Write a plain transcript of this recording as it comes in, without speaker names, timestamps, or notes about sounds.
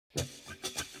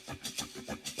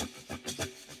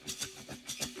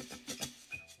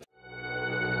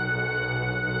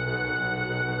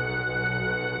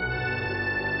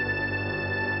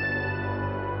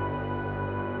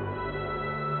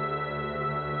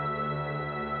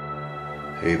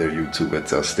Hey there YouTube,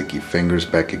 it's Sticky Fingers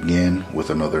back again with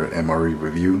another MRE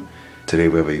review. Today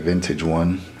we have a vintage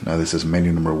one. Now this is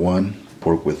menu number 1,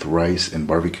 pork with rice and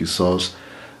barbecue sauce.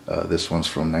 This one's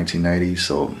from 1990,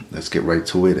 so let's get right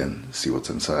to it and see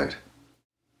what's inside.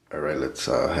 Alright, let's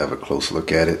have a close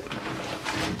look at it.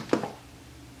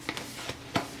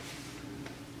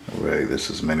 Alright,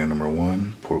 this is menu number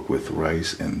 1, pork with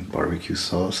rice and barbecue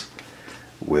sauce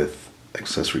with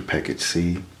accessory package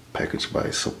C, packaged by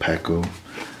Sopaco.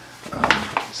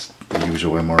 It's the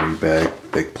usual MRE bag,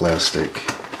 big plastic,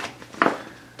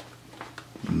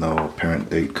 no apparent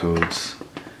date codes.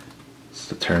 It's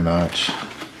the tear notch,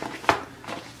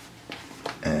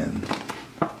 and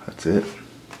that's it.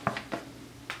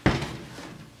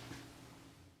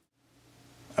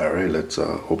 Alright, let's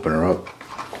open her up.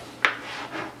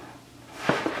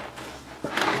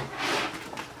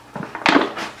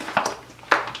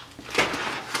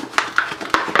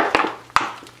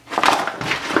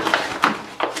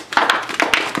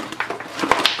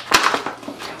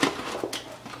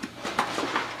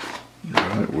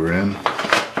 Alright, we're in.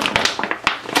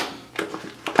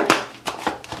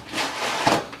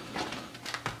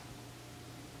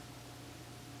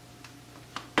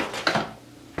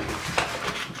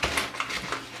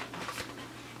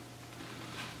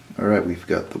 Alright, we've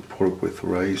got the pork with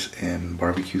rice and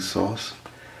barbecue sauce,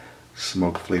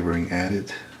 smoke flavoring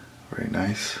added, very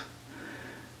nice.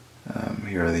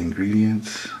 Here are the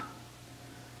ingredients.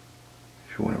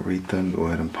 If you want to read them, go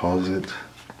ahead and pause it.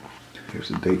 Here's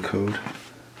the date code.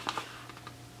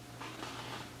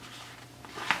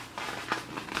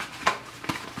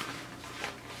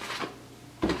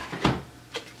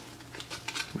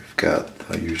 We've got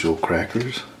the usual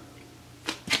crackers.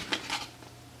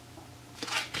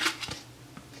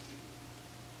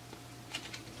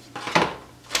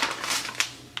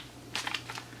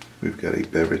 We've got a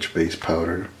beverage base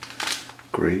powder,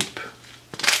 grape,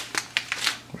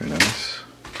 very nice.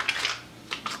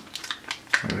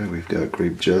 Alright, we've got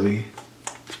grape jelly.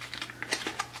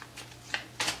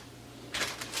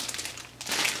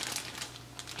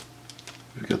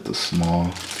 We've got the small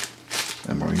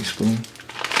MRE spoon.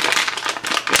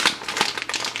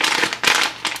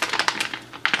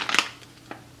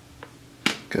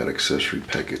 Got accessory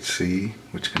package C,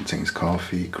 which contains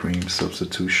coffee, cream,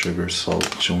 substitute sugar,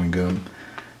 salt, chewing gum,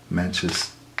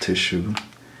 matches tissue,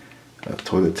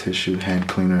 toilet tissue, hand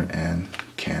cleaner, and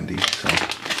candy. So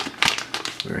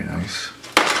very nice.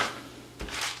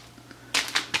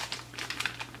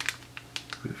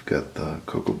 We've got the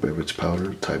cocoa beverage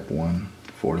powder, type 1,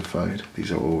 fortified.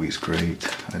 These are always great.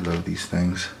 I love these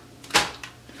things.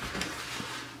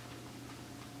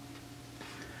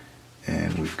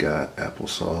 And we've got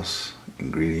applesauce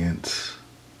ingredients.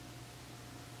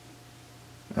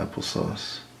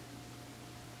 Applesauce.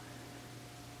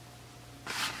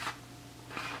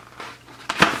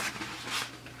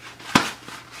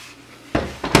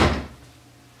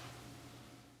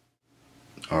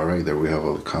 Alright, there we have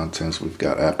all the contents. We've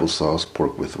got applesauce,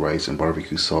 pork with rice and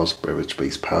barbecue sauce, beverage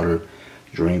base powder,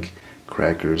 drink,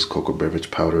 crackers, cocoa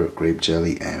beverage powder, grape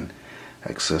jelly, and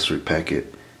accessory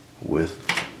packet with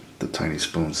the tiny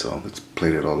spoon. So let's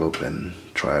plate it all up and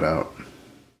try it out.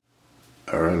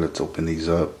 Alright, let's open these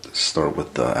up. Let's start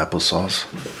with the applesauce.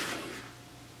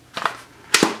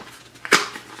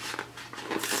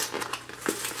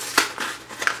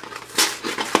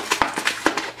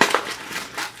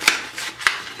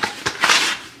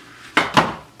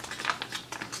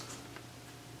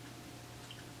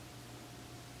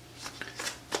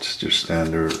 Just your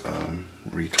standard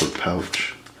retort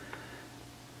pouch.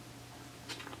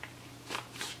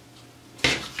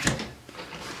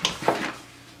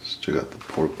 Check out the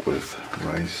pork with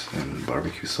rice and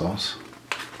barbecue sauce.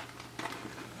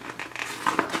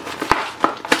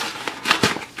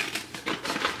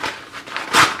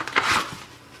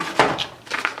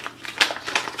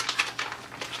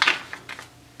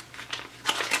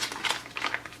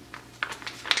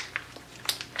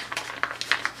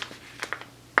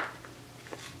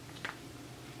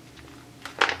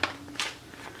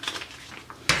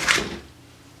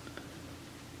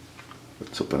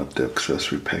 Let's open up the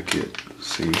accessory packet.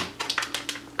 See?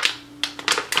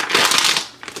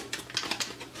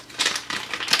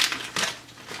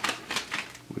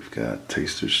 We've got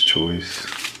Taster's Choice,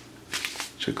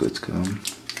 Chiclets Gum.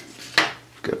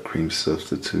 We've got cream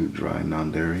substitute, dry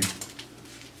non-dairy,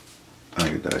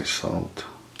 iodized salt.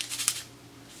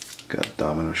 Got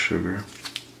Domino sugar,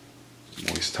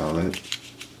 moist towelette.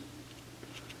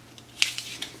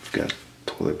 We've got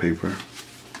toilet paper,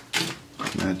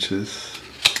 matches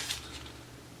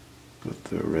with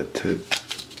the red tip.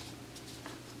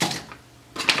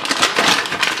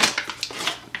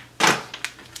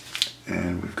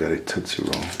 got a Tootsie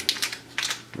Roll.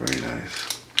 Very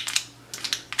nice.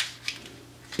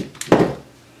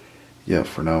 Yeah,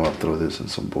 for now I'll throw this in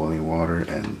some boiling water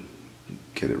and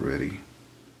get it ready.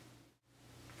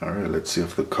 Alright, let's see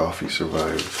if the coffee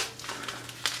survived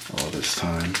all this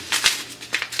time.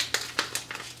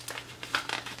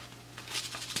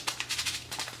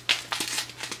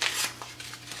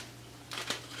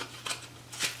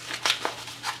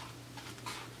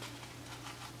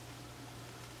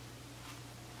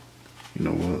 You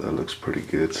know what, that looks pretty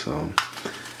good, so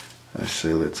I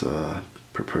say let's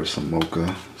prepare some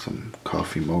mocha, some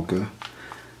coffee mocha.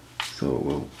 So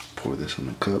we'll pour this in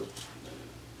a cup.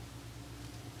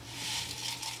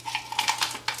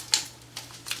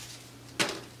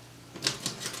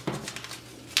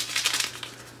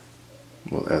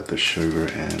 We'll add the sugar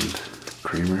and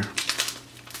creamer.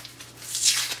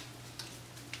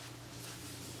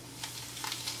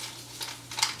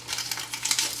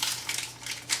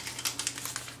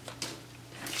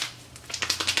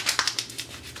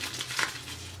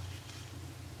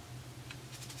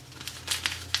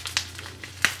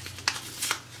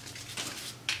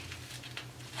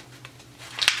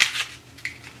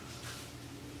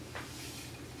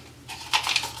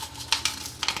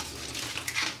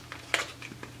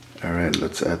 Alright,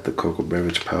 let's add the cocoa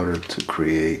beverage powder to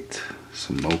create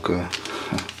some mocha.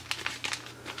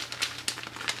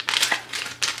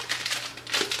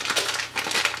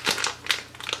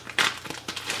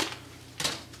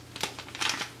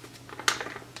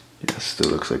 Yeah,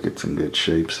 still looks like it's in good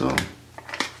shape, so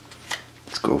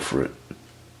let's go for it.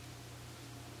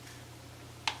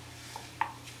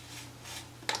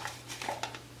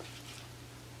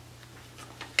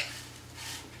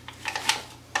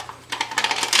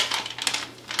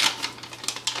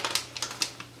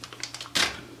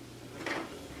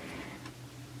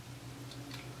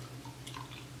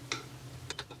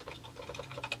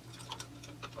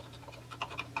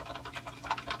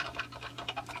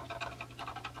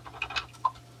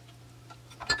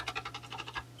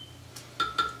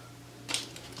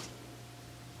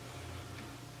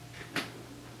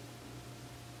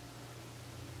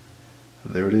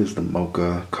 There it is, the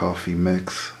mocha coffee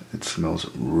mix. It smells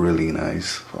really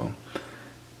nice, so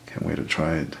can't wait to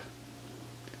try it.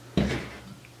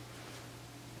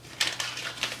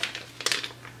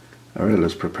 Alright,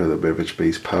 let's prepare the beverage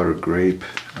base powder grape.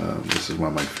 This is one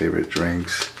of my favorite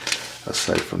drinks,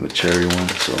 aside from the cherry one.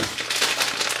 So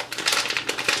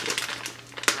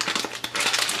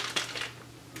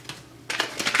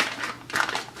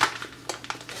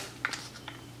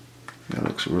it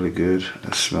looks really good.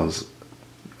 It smells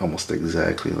almost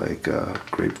exactly like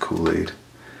grape Kool-Aid.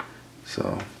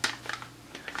 So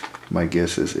my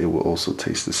guess is it will also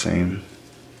taste the same.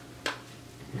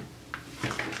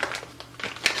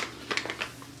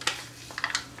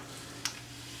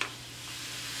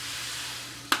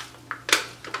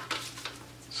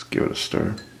 Let's give it a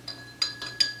stir.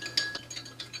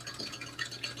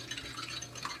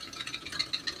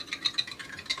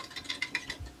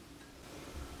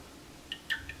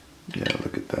 Yeah,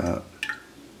 look at that.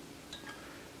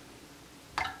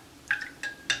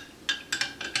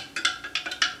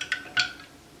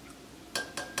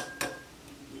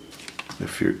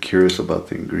 If you're curious about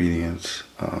the ingredients,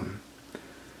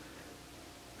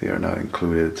 they are not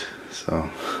included, so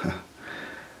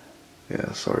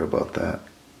yeah, sorry about that.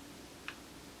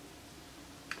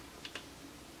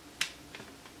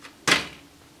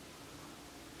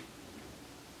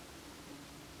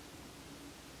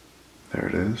 There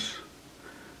it is.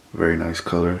 Very nice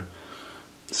color.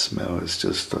 The smell is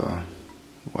just,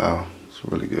 wow, it's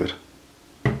really good.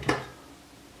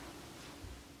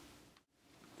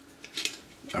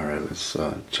 Alright, let's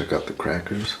check out the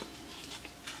crackers.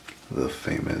 The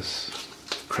famous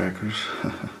crackers.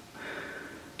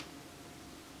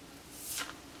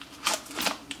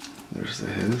 There's the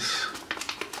his.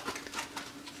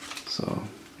 So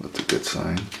that's a good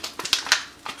sign.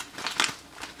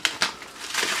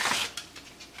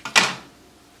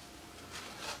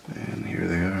 And here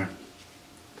they are.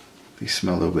 They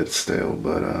smell a little bit stale,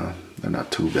 but they're not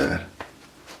too bad.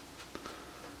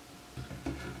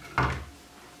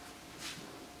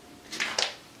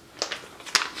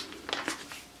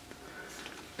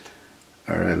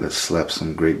 Alright, let's slap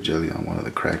some grape jelly on one of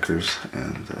the crackers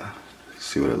and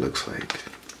see what it looks like.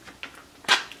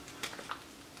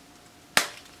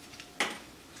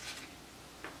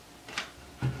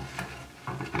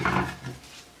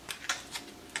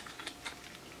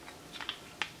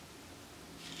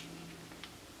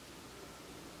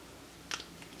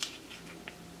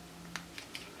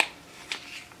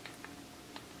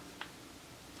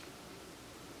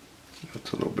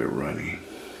 It's a little bit runny.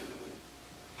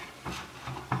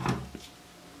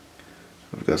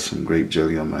 some grape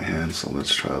jelly on my hands, so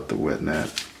let's try out the wet nat.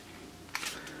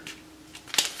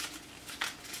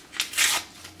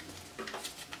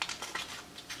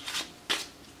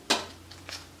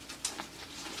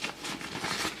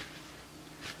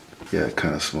 Yeah, it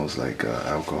kind of smells like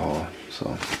alcohol,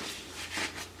 so.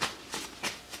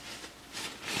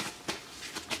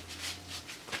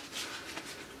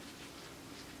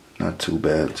 Not too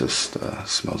bad, just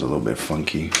smells a little bit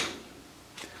funky.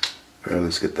 All right,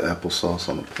 let's get the applesauce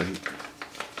on the plate.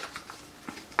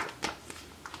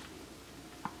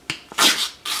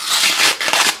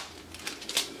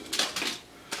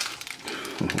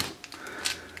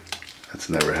 That's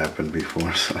never happened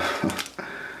before, so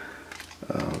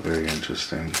very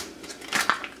interesting.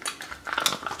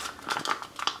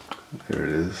 There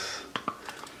it is.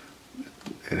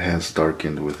 It has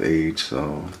darkened with age,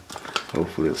 so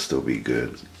hopefully it'll still be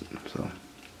good. So.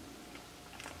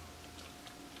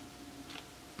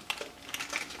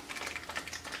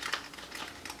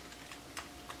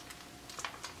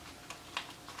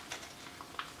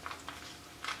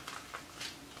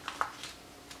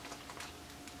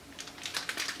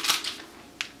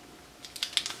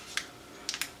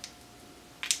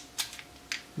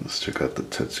 Let's check out the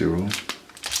Tootsie Roll.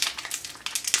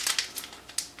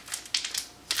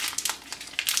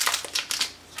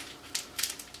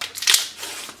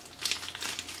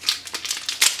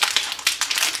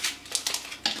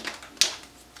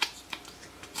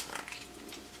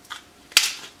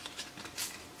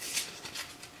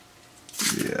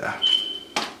 Yeah,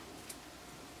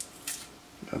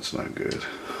 that's not good.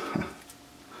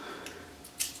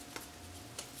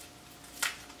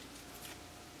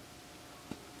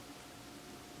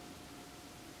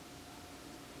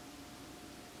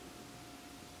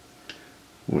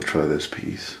 We'll try this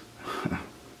piece.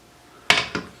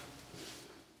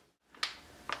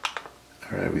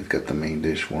 Alright, we've got the main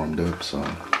dish warmed up, so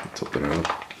let's open it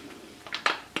up.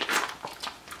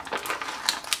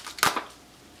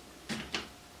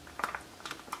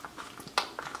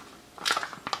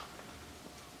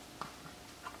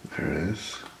 There it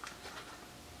is.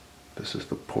 This is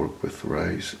the pork with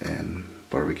rice and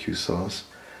barbecue sauce.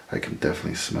 I can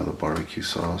definitely smell the barbecue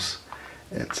sauce.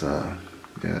 It's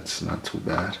yeah, it's not too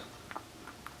bad.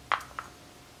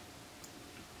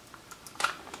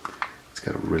 It's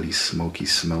got a really smoky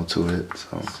smell to it,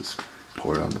 so I'll just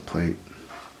pour it on the plate.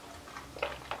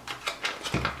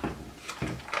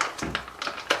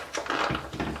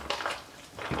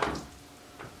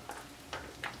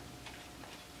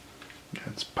 Yeah,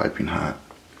 it's piping hot.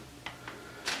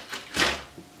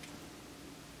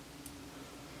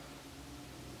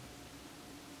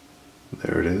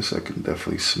 There it is. I can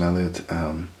definitely smell it. You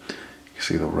can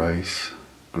see the rice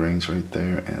grains right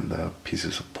there and the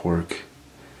pieces of pork.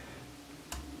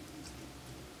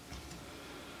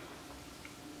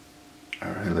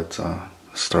 All right, let's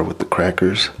start with the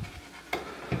crackers.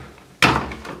 Now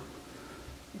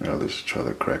let's try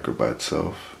the cracker by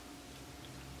itself.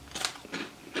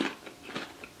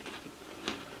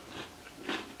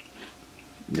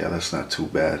 Yeah, that's not too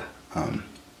bad.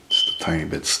 Just a tiny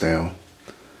bit stale.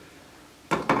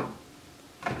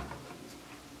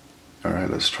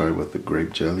 Alright, let's try with the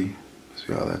grape jelly.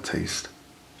 See how that tastes.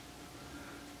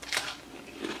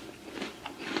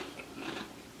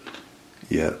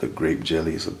 Yeah, the grape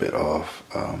jelly is a bit off.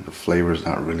 The flavor's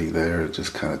not really there. It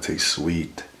just kind of tastes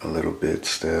sweet, a little bit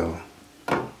stale.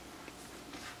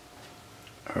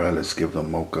 Alright, let's give the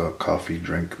mocha coffee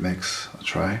drink mix a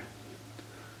try.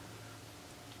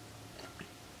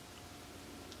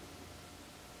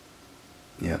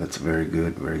 Yeah, that's very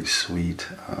good, very sweet.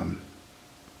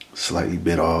 Slightly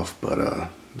bit off, but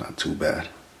not too bad.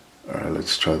 Alright,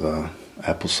 let's try the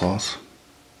applesauce.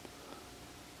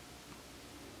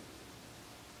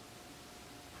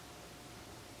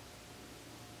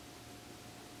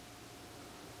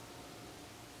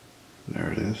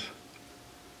 There it is.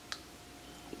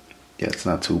 Yeah, it's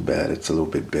not too bad. It's a little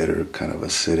bit bitter, kind of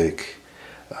acidic.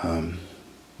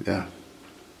 Yeah.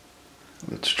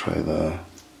 Let's try the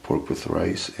pork with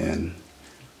rice and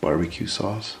barbecue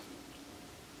sauce.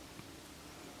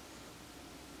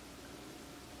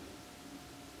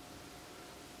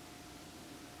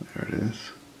 There it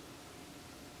is.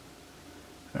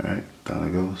 Alright, down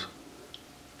it goes.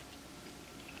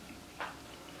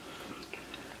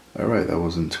 Alright, that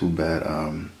wasn't too bad.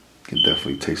 You can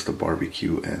definitely taste the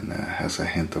barbecue and has a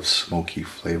hint of smoky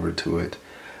flavor to it.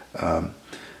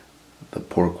 The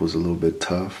pork was a little bit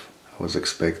tough. I was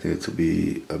expecting it to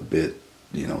be a bit,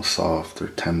 soft or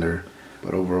tender.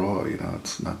 But overall,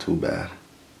 it's not too bad.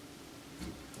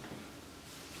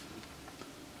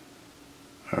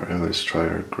 Alright, let's try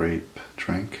our grape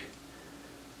drink.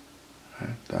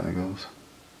 Alright, down it goes.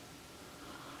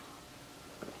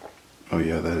 Oh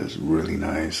yeah, that is really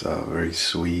nice. Very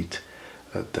sweet.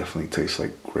 Definitely tastes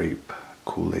like grape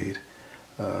Kool-Aid.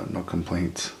 No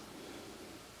complaints.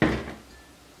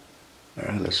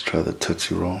 Alright, let's try the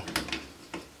Tootsie Roll.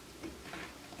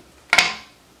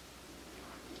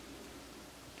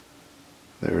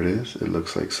 There it is. It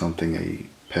looks like something a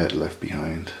pet left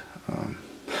behind.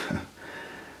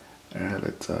 Alright,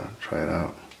 let's try it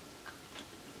out.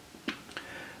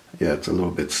 Yeah, it's a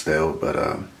little bit stale, but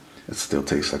it still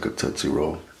tastes like a Tootsie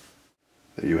Roll.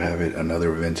 There you have it,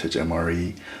 another vintage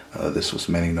MRE. This was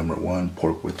menu number 1,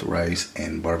 pork with rice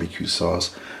and barbecue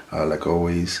sauce. Like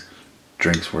always,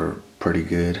 drinks were pretty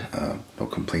good. No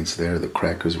complaints there. The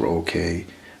crackers were okay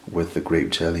with the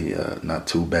grape jelly, not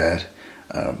too bad.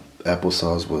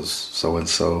 Applesauce was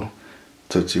so-and-so.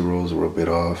 Tootsie Rolls were a bit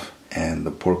off. And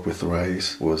the pork with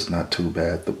rice was not too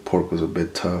bad. The pork was a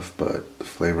bit tough, but the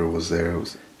flavor was there.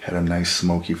 It had a nice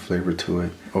smoky flavor to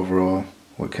it. Overall,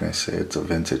 what can I say? It's a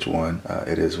vintage one.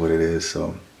 It is what it is.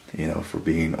 So, you know, for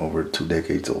being over 2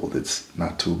 decades old, it's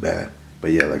not too bad.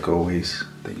 But yeah, like always,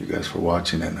 thank you guys for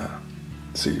watching, and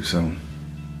see you soon.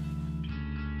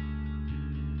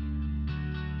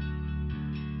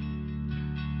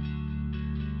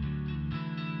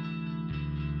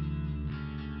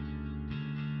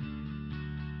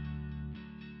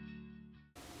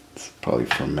 It's probably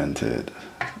fermented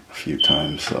a few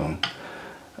times, so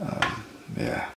yeah.